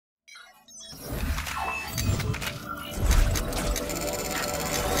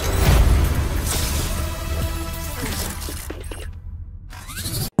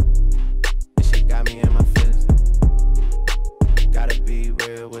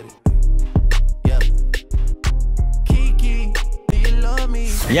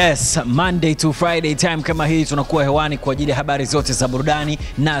Yes, Monday to Friday time kama hii tunakuwa hewani kwa ajili ya habari zote za burudani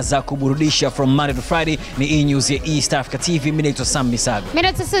na za kuburudisha from Monday to Friday. Ni eNewz ya East Africa TV. Mimi naitwa Sam Misago. Mimi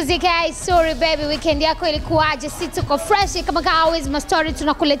naitwa Suzy K. Sorry baby, weekend yako ilikuwaje? Sisi tuko fresh kama always, ma story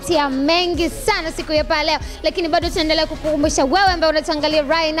tunakuletea mengi sana siku ya leo. Lakini bado tunaendelea kukukumbusha wewe ambaye unatuangalia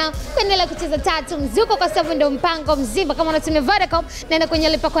right now, kuendelea kucheza tatu mzuko kwa sababu ndio mpango mzima. Kama unatumia Vodacom, nenda kwenye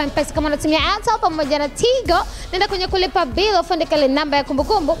lipa kwa M-Pesa. Kama unatumia Airtel pamoja na Tigo, nenda kwenye kulipa bill, ufandika ile namba ya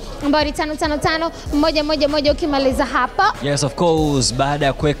kumbukumbu ambayo ni 555-111 ukimaliza hapa. Yes, of course. Baada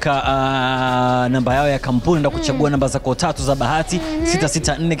ya kuweka namba yao ya kampuni ndio kuchagua namba zako tatu za bahati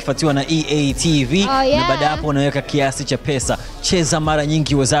 664 kifuatiwa na EATV. Na baada hapo unaweka kiasi cha pesa. Cheza mara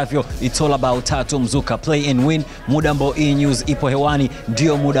nyingi uwezavyo. It's all about tatu mzuka, play and win. Muda ambao eNewz ipo hewani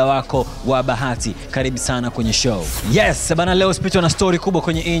ndio muda wako wa bahati. Karibu sana kwenye show. Yes, bana, leo spitwa na story kubwa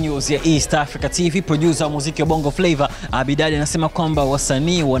kwenye eNewz ya East Africa TV. Producer wa muziki wa Bongo Flavor Abidadi anasema kwamba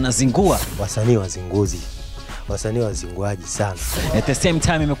wasanii wanazingua. Wasanii wazinguzi. Wasanii wazinguaji sana. At the same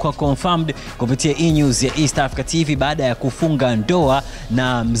time imekuwa confirmed kupitia eNewz ya East Africa TV baada ya kufunga ndoa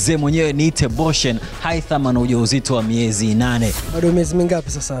na mzee mwenyewe Niite Boshen Haitham ana ujauzito wa miezi 8. Bado miezi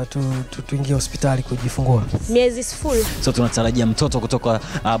mingapi sasa tuingie hospitali kujifungua? Miezi 0. So tunatarajia mtoto kutoka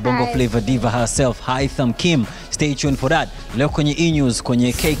Bongo Flavor diva herself Haitham Kim. Stay tuned for that. Leo kwenye eNewz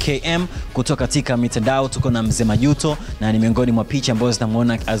kwenye KKM kutoka katika mitandao tuko na mzee Majuto, na ni miongoni mwa picha ambazo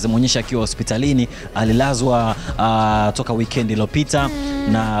zinamuonyesha akiwa hospitalini. Alilazwa toka weekend iliyopita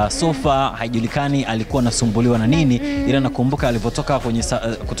na sofa haijulikani alikuwa anasumbuliwa na nini, ila nakumbuka alivyotoka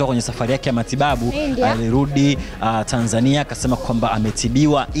kutoka kwenye safari yake ya matibabu alirudi Tanzania akasema kwamba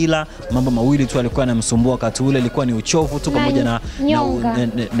ametibiwa, ila mambo mawili tu alikuwa anamsumbua wakati ule, ilikuwa ni uchovu tu pamoja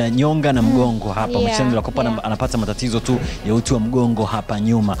na nyonga na mgongo hapa. Mshangao alikuwa anapata matatizo tu ya uti wa mgongo hapa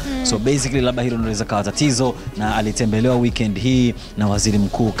nyuma. So basically labda hilo linaweza kuwa tatizo, na alitembelewa weekend hii na Waziri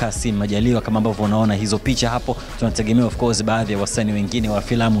Mkuu Kassim Majaliwa. Kama ambavyo unaona hizo picha hapo, tunategemea of course baadhi ya wasanii wengine wa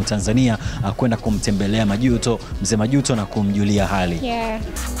filamu Tanzania kwenda kumtembelea mzee Majuto na kumjulia hali. Yeah.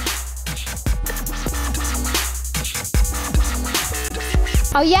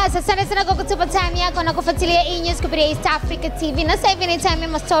 Oh yes, asante sana kwa kutupa time yako na kufuatilia eNewz kupitia East Africa TV. Na sasa hivi ni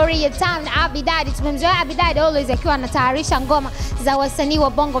time ya story ya town. Abidadi, tumemzoea Abidadi always akiwa anatayarisha ngoma za wasanii wa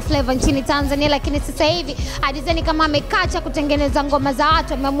Bongo Flavor nchini Tanzania, lakini sasa hivi adizeni kama amekacha kutengeneza ngoma za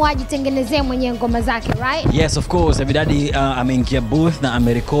watu, ameamua ajitengenezee mwenyewe ngoma zake, right? Yes, of course. Abidadi ameingia booth na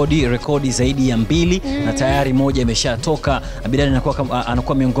amerekodi zaidi ya 2 na tayari moja imeshatoka. Abidadi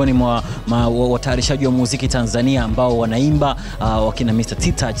anakuwa miongoni mwa watayarishaji wa muziki Tanzania ambao wanaimba wakina Mr.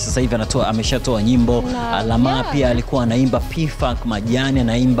 T-Touch sasa hivi ameshatoa nyimbo. Lama pia alikuwa anaimba, P-Funk Majani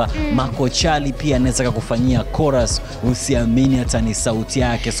anaimba, Mako Chali pia anaweza kukufanyia chorus, usiamini hata ni sauti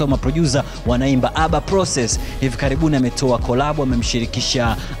yake. So maproducer wanaimba. Aba Process hivi karibuni ametoa collab,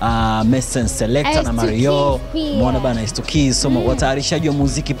 amemshirikisha Mason Selector na Mario, muona bana Istuki. So watayarishaji wa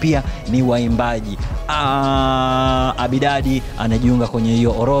muziki pia ni waimbaji. Abidadi anajiunga kwenye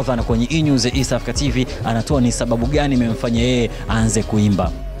hiyo orodha, na kwenye eNewz ya East Africa TV anatoa ni sababu gani imemfanya yeye aanze kuimba.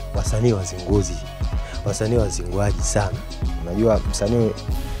 Wasanii wazinguzi. Wasanii wazinguaji sana. Unajua msanii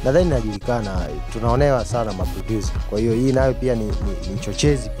nadhani anajulikana, tunaonewa sana maproducer. Kwa hiyo hii nayo pia ni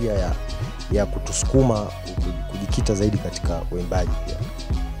chochezi pia ya kutusukuma kujikita zaidi katika uimbaji pia.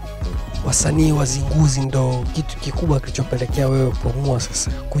 Wasanii wazinguzi ndo kitu kikubwa kilichopelekea wewe kuamua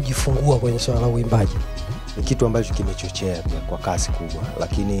sasa kujifungua kwenye swala la uimbaji. Ni kitu ambacho kimechochea pia kwa kasi kubwa,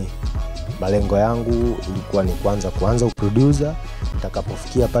 lakini malengo yangu ilikuwa ni kuanza uproducer.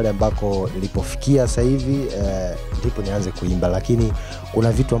 Nitakapofikia pale ambako nilipofikia sasa hivi ndipo nianze kuimba, lakini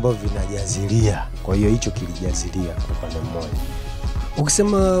kuna vitu ambavyo vinajazilia. Kwa hiyo hicho kilijazilia kwa upande mmoja.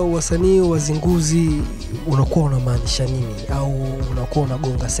 Ukisema wasanii wazinguzi unakuwa unamaanisha nini, au unakuwa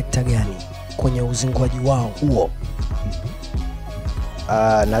unagonga sekta gani kwenye uzinguaji wao huo?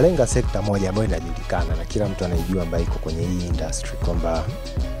 Nalenga sekta moja ambayo inajulikana na kila mtu anaijua ambaye iko kwenye hii industry, kwamba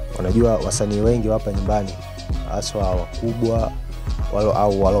unajua wasanii wengi hapa nyumbani haswa wakubwa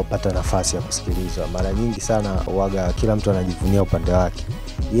au walopata nafasi ya kusikilizwa, mara nyingi sana waga kila mtu anajivunia upande wake.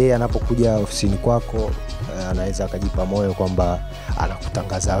 Yeye anapokuja ofisini kwako anaweza akajipa moyo kwamba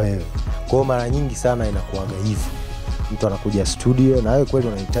anakutangaza wewe. Kwa hiyo mara nyingi sana inakuaga hivyo. Mtu anakuja studio na wewe kweli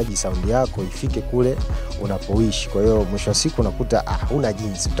unahitaji sound yako ifike kule unapoishi. Kwa hiyo mwisho wa siku unakuta huna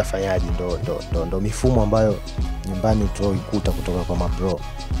jinsi, utafanyaje? Ndo mifumo ambayo nyumbani tuloikuta kutoka kwa mabro.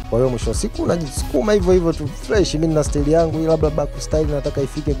 Kwa hiyo mwisho wa siku unajisukuma hivyo tu fresh. Mimi na style yangu, labda back style nataka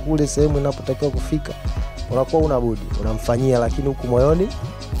ifike kule sehemu inapotakiwa kufika. Unakuwa unabudi unamfanyia, lakini huku moyoni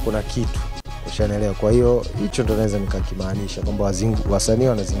kuna kitu Ushanielewa? Kwa hiyo hicho ndo naweza nikakimaanisha kwamba wasanii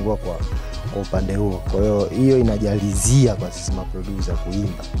wanazingua kwa upande huo. Kwa hiyo inajalizia kwa sisi maproducer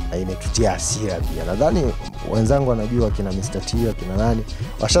kuimba na imetutia hasira pia. Nadhani wenzangu wanajua kina Mr. T kina nani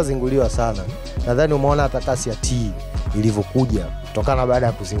washazinguliwa sana. Nadhani umeona hata kasi ya T ilivyokuja kutokana baada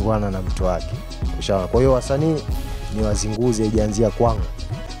ya kuzinguana na mtu wake. Ushaona? Kwa hiyo wasanii ni wazinguzi, haijaanzia kwangu.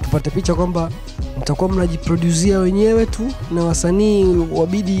 Tupate picha kwamba mtakuwa mnajiproducea wenyewe tu na wasanii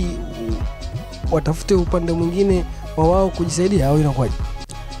wabidi watafute upande mwingine wa wao kujisaidia au inakuwaje?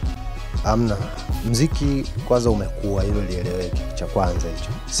 Amna, muziki kwanza umekuwa, hilo lieleweke cha kwanza hicho.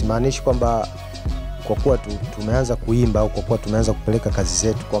 Simaanishi kwamba kwa kuwa tumeanza kuimba au kwa kuwa tumeanza kupeleka kazi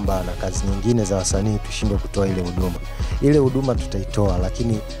zetu kwamba na kazi nyingine za wasanii tushindwe kutoa ile huduma. Ile huduma tutaitoa,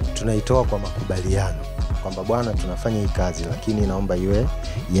 lakini tunaitoa kwa makubaliano kwamba bwana tunafanya hii kazi lakini naomba iende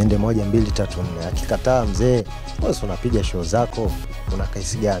 1 2 3 4. Akikataa mzee, wewe unapiga show zako, una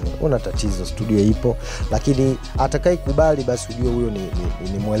kaisi gani? Una tatizo, studio ipo. Lakini atakaye kubali basi ujue huyo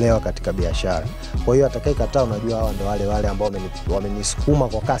ni muelewa katika biashara. Kwa hiyo atakaye kataa unajua hawa ndo wale ambao wamenisukuma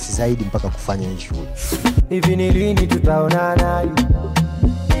kwa kasi zaidi mpaka kufanya hii shughuli. Hivi ni lini tutaonana?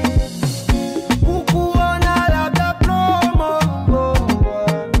 Kukuona labda promo.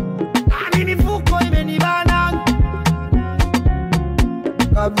 Nani nifuko imenibana.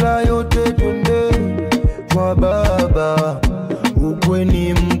 Kabla yote tunde kwa baba.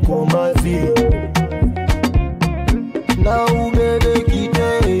 Ukweni mkomazi. Na ubebe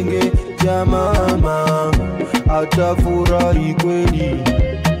kitenge cha mama. Atafurahi kweli.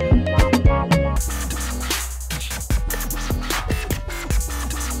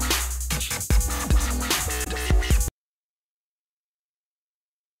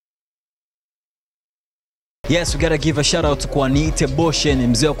 Yes, we gotta give a shout out kwa Niite Boshen,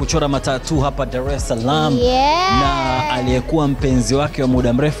 mzee wa kuchora matatu hapa Dar es Salaam. Yeah. Na aliyekuwa mpenzi wake wa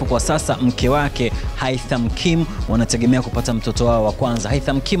muda mrefu kwa sasa mke wake Haitham Kim wanategemea kupata mtoto wao wa kwanza.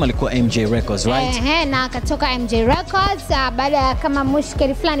 Haitham Kim alikuwa MJ Records, right? Na akatoka MJ Records baada ya kama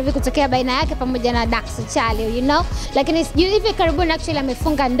mushkeli fulani hivi kutokea baina yake pamoja na Dax Charlie, you know. Lakini sijui hivi karibuni actually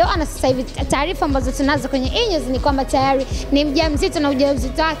amefunga ndoa na sasa hivi taarifa ambazo tunazo kwenye eNewz ni kwamba tayari ni mjamzito na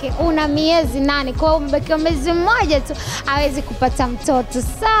ujauzito wake una miezi 8. Kwa hiyo umebakiwa mwezi mmoja tu hawezi kupata mtoto.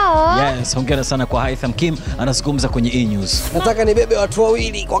 So, yes, hongera sana kwa Haitham Kim, anazungumza kwenye eNewz. Nataka nibebe watu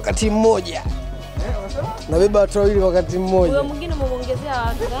wawili kwa wakati mmoja. Nabeba watu wawili kwa wakati mmoja. Huyo mwingine muongezea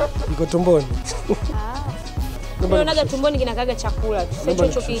watu. Iko tumboni. Ndio naga tumboni kinakaga chakula. Sasa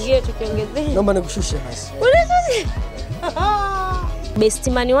hicho kingine tukiongezea. Naomba nikushushe basi. Best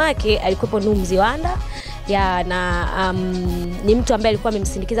man wake alikuwepo Numziwanda. Na ni mtu ambaye alikuwa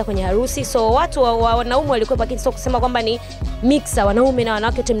amemsindikiza kwenye harusi. So watu wanaume walikuwa lakini sio kusema kwamba ni mixer wanaume na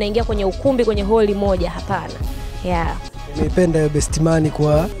wanawake wote mnaingia kwenye ukumbi kwenye holi moja, hapana. Nimeipenda hiyo best man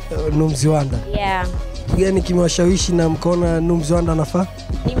kwa Numziwanda. Gani kimewashawishi na mkaona Numziwanda anafaa?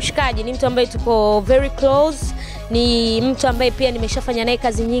 Ni mshikaji, ni mtu ambaye tuko very close. Ni mtu ambaye pia nimeshafanya naye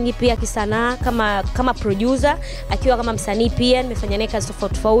kazi nyingi pia kisanaa kama producer, akiwa kama msanii pia nimefanya naye kazi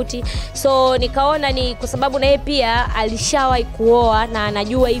tofauti. So nikaona ni kwa sababu na yeye pia alishawahi kuoa na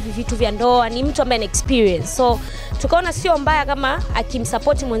anajua hivi vitu vya ndoa, ni mtu ambaye ana experience. So tukaona sio mbaya kama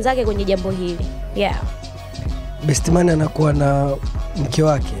akimsupport mwenzake kwenye jambo hili. Best man anakuwa na mke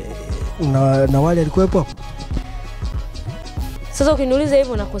wake na wale alikuwepo hapo. Sasa ukiniuliza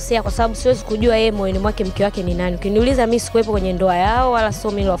hivyo unakosea kwa sababu siwezi kujua yeye moyoni mwake mke wake ni nani. Ukiniuliza mimi sikuwepo kwenye ndoa yao wala sio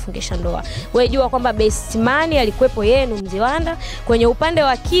mimi nilowafungisha ndoa. Wewe jua kwamba best man alikuwepo yeye Numziwanda. Kwenye upande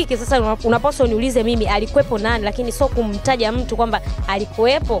wa Kike sasa unapaswa uniulize mimi alikuwepo nani, lakini sio kumtaja mtu kwamba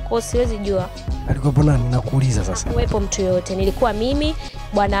alikuwepo, kwa siwezi jua. Alikuwepo nani nakuuliza sasa? Alikuwepo mtu yote. Nilikuwa mimi,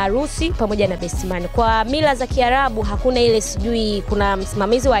 bwana harusi pamoja na best man. Kwa mila za Kiarabu hakuna ile sijui kuna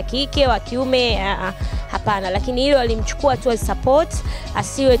msimamizi wa kike wa kiume, hapana, lakini hilo alimchukua tu as support,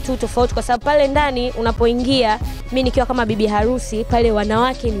 asiwe tu tofauti kwa sababu pale ndani unapoingia mimi nikiwa kama bibi harusi pale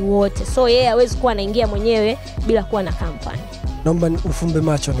wanawake ni wote. So yeye hawezi kuwa anaingia mwenyewe bila kuwa na kampani. Naomba ufumbe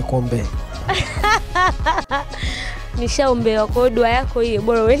macho nikuombe. Nishaombewa kwa dua yako hiyo,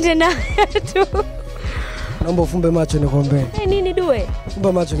 bora uende na tu. Naomba ufumbe macho nikuombe. Nini due?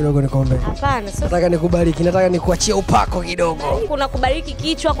 Fumba macho kidogo nikuombe. Hapana, sasa nataka nikubariki, nataka nikuachie upako kidogo. Kuna kubariki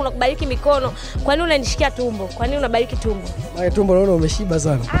kichwa, kuna kubariki mikono. Kwa nini unanishikia tumbo? Kwa nini unabariki tumbo? Maana tumbo naona umeshiba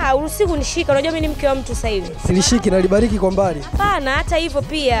sana. Uruhusi kunishika. Unajua mimi ni mke wa mtu sasa hivi. Silishiki na libariki kwa mbali. Hapana, hata hivyo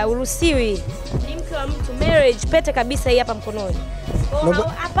pia uruhusiwi. Ni mke wa mtu, marriage pete kabisa hii hapa mkononi.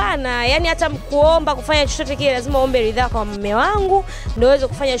 Hapana, yani hata mkuomba kufanya chochote kile lazima uombe ridhaa kwa mume wangu ndio uweze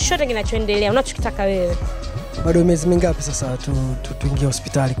kufanya chochote kinachoendelea unachokitaka wewe. Bado miezi mingapi sasa tuingie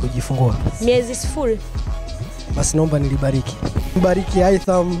hospitali kujifungua? Miezi 0. Basi naomba nilibariki. Mbariki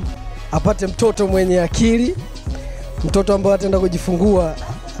Haitham apate mtoto mwenye akili, mtoto ambaye ataenda kujifungua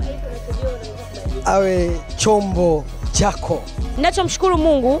awe chombo chako. Ninachomshukuru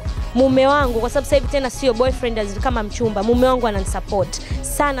Mungu, mume wangu, kwa sababu sasa hivi tena sio boyfriend kama mchumba. Mume wangu ananisupport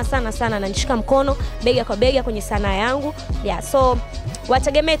sana sana sana, ananishika mkono bega kwa bega kwenye sanaa yangu. Yeah, so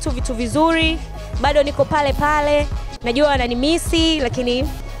wategemee tu vitu vizuri. Bado niko pale pale. Najua wananimisi lakini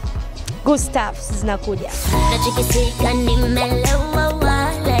good stuff zinakuja. Nachikisika nimelewa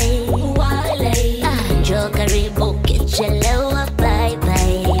walai njoo karibu kichelewa bye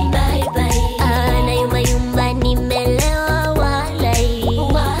bye na yumba nimelewa walai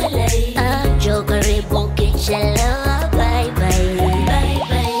njoo karibu kichelewa bye bye.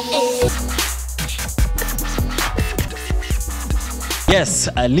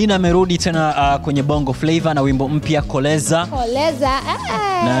 Yes, Linah amerudi tena kwenye Bongo Flava na wimbo mpya Koleza.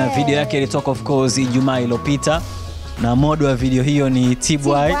 Na video yake ilitoka of course Ijumaa iliyopita. Na modo wa video hiyo ni TBY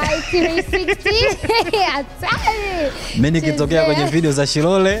 360. Mimi nikitokea kwenye video za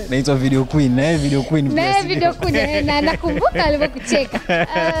Shilole naitwa video queen, na video queen pia. Na video queen na nakumbuka alivyokucheka.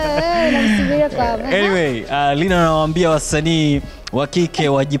 Namsubiria kwa mama. Anyway, Linah anawaambia wasanii wa kike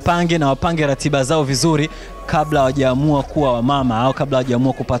wajipange na wapange ratiba zao vizuri kabla hawajaamua kuwa wamama au kabla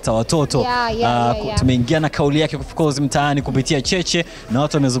hawajaamua kupata watoto. Tumeingia na kauli yake of course mtaani kupitia Cheche na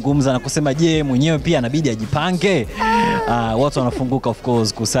watu wamezungumza na kusema je, mwenyewe pia inabidi ajipange. Watu wanafunguka of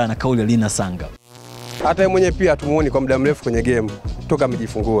course kusana na kauli ya Linah Sanga. Hata yeye mwenyewe pia tumuoni kwa muda mrefu kwenye game toka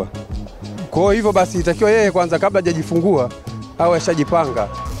amejifungua. Kwa hivyo basi itakiwa yeye kwanza kabla hajajifungua au ashajipanga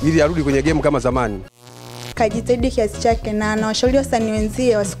ili arudi kwenye game kama zamani. Kajitahidi kiasi chake na anawashauri wasanii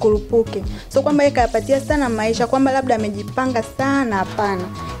wenzie wasikurupuke. So kwamba yeye kayapatia sana maisha, kwamba labda amejipanga sana, hapana.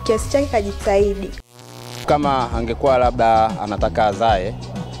 Kiasi chake kajitahidi. Kama angekuwa labda anataka azae,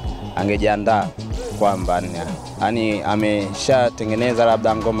 angejiandaa kwamba yani ameshatengeneza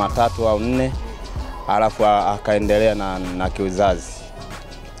labda ngoma 3 au 4 alafu akaendelea na kiuzazi.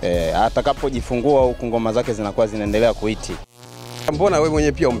 Atakapojifungua huko ngoma zake zinakuwa zinaendelea kuiti. Mbona wewe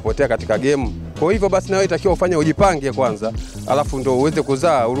mwenyewe pia umepotea katika game? Kwa hivyo basi na wewe itakiwa ufanye ujipange kwanza, alafu ndio uweze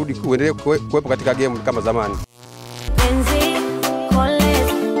kuzaa, urudi uendelee kuwepo katika game kama zamani.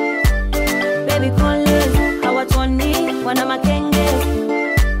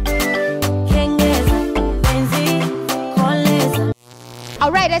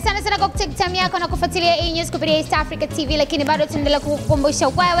 Alright, asante sana kwa kutake time yako na kufuatilia eNewz kupitia East Africa TV, lakini bado tunaendelea kukukumbusha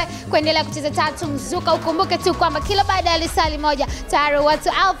wewe kuendelea kucheza tatu mzuka. Ukumbuke tu kwamba kila baada ya lisali moja tayari watu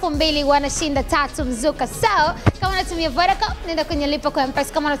 2000 wanashinda tatu mzuka. So, kama unatumia Vodacom, nenda kwenye lipa kwa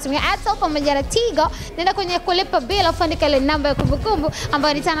M-Pesa. Kama unatumia Airtel pamoja na Tigo, nenda kwenye kulipa bila uandika ile namba ya kumbukumbu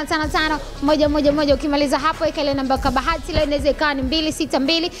ambayo ni 555111. Ukimaliza hapo weka ile namba ya bahati, leo inaweza ikawa ni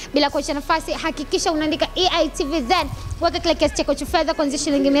 262 bila kuacha nafasi. Hakikisha unaandika EITV, then weka kile kiasi chako cha fedha kuanzia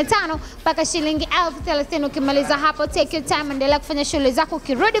shilingi 500 mpaka shilingi 1030. Ukimaliza hapo take your time, endelea kufanya shughuli zako.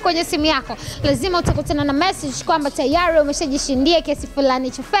 Ukirudi kwenye simu yako lazima utakutana na message kwamba tayari umeshajishindia kiasi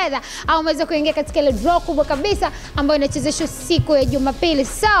fulani cha fedha au umeweza kuingia katika ile draw kubwa kabisa ambayo inachezeshwa siku ya Jumapili.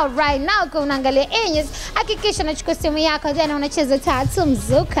 So right now kwa unaangalia eNewz, hakikisha unachukua simu yako then unacheza tatu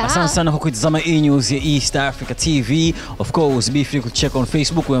mzuka. Asante sana kwa kutazama eNewz ya East Africa TV. Of course, be free to check on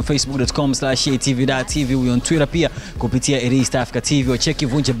Facebook, we on facebook.com/yetv.tv, we on Twitter pia kupitia East Africa TV. Cheki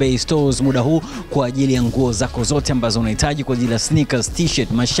Vunja Bay Stores muda huu kwa ajili ya nguo zako zote ambazo unahitaji, kwa ajili ya sneakers,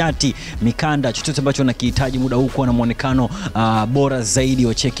 t-shirt, mashati, mikanda, chochote ambacho unakihitaji muda huu kwa na muonekano bora zaidi.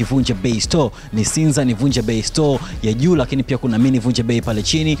 Wa cheki Vunja Bay Store. Ni Sinza ni Vunja Bay Store ya juu, lakini pia kuna mini Vunja Bay pale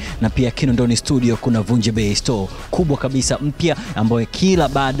chini, na pia Kinondoni Studio kuna Vunja Bay Store kubwa kabisa mpya ambayo kila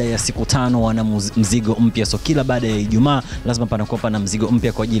baada ya siku 5 wana mzigo mpya. So kila baada ya Ijumaa lazima panakuwa na mzigo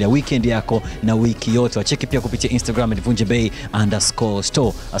mpya kwa ajili ya weekend yako na wiki yote. Wa cheki pia kupitia Instagram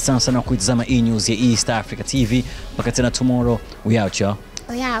 @VunjaBay_store. Asante sana kwa kutazama eNewz ya East Africa TV. Mpaka tena tomorrow. We out, y'all.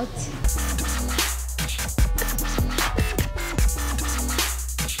 We out.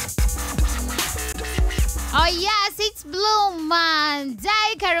 Oh yes, it's Blue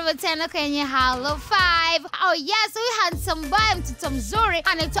Monday. Karibu tena kwenye Halo 5. Oh yes, we had some boy mtoto mzuri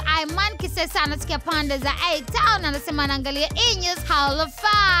anaitwa Aiman Kisesa, anasikia pande za A-Town, anasema anaangalia eNewz Halo 5.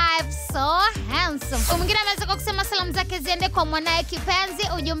 So handsome. Mwingine ameweza kusema salamu zake ziende kwa mwanae kipenzi,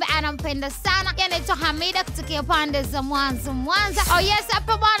 ujumbe anampenda sana. Yeye anaitwa Hamida kutoka pande za Mwanza. Oh yes,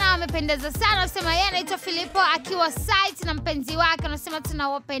 hapa bwana amependeza sana. Anasema yeye anaitwa Filipo akiwa site na mpenzi wake, anasema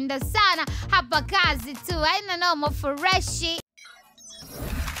tunawapenda sana hapa kazi tu. Haina noma freshi.